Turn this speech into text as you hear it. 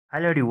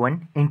Hello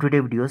everyone, in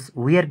today's videos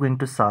we are going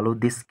to solve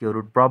this square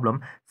root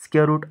problem.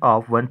 Square root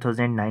of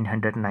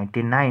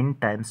 1999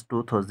 times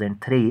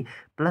 2003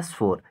 plus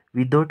 4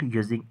 without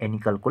using any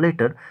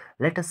calculator.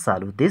 Let us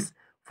solve this.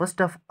 First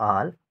of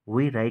all,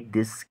 we write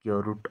this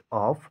square root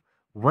of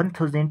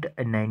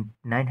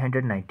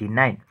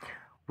 1999.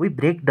 We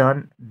break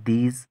down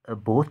these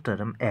both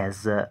terms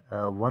as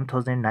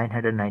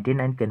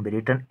 1999 can be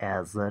written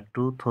as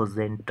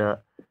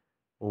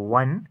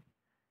 2001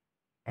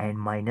 and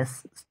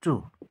minus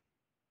 2.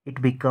 It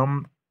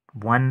become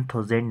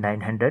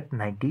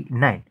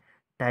 1999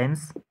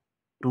 times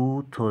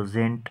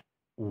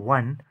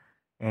 2001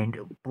 and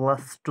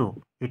plus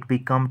 2. It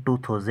become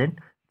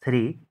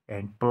 2003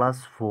 and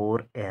plus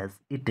 4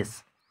 as it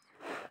is.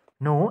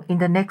 Now in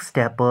the next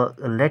step,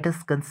 let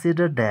us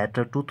consider that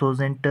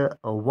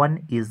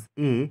 2001 is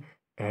A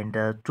and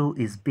 2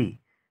 is B.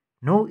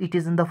 Now it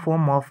is in the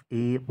form of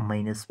A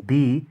minus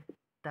B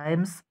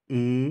times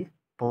A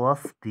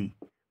plus B.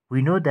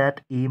 We know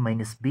that A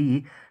minus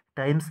B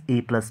times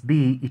A plus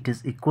B, it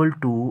is equal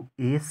to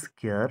A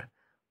square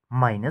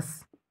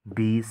minus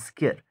B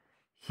square.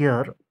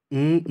 Here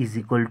A is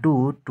equal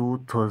to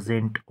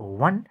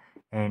 2001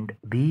 and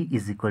B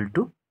is equal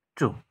to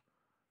 2.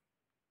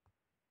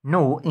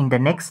 Now in the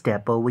next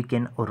step, we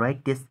can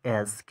write this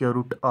as square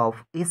root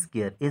of A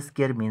square. A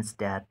square means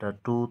that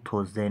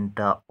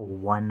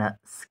 2001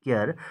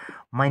 square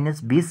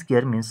minus B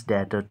square means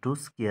that 2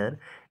 square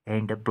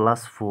and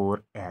plus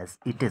 4 as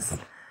it is.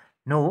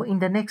 Now in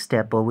the next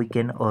step, we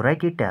can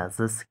write it as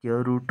a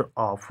square root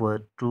of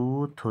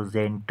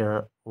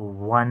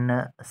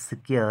 2001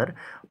 square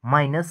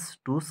minus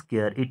 2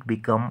 square. It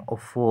become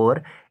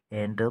 4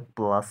 and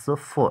plus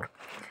 4.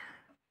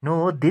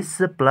 Now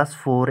this plus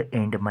 4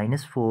 and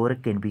minus 4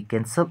 can be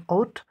cancelled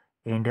out,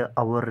 and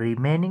our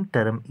remaining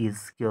term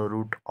is square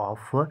root of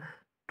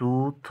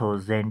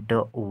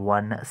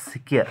 2001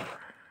 square.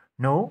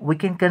 Now we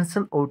can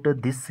cancel out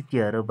this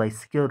square by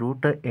square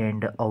root,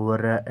 and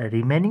our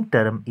remaining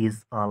term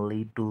is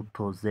only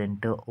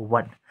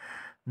 2001.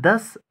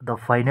 Thus the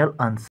final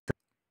answer,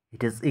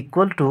 it is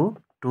equal to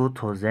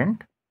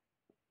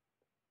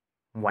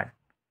 2001.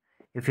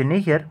 If you're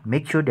new here,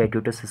 make sure that you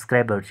to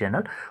subscribe our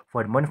channel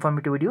for more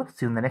informative video.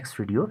 See you in the next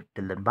video.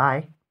 Till then,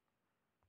 bye.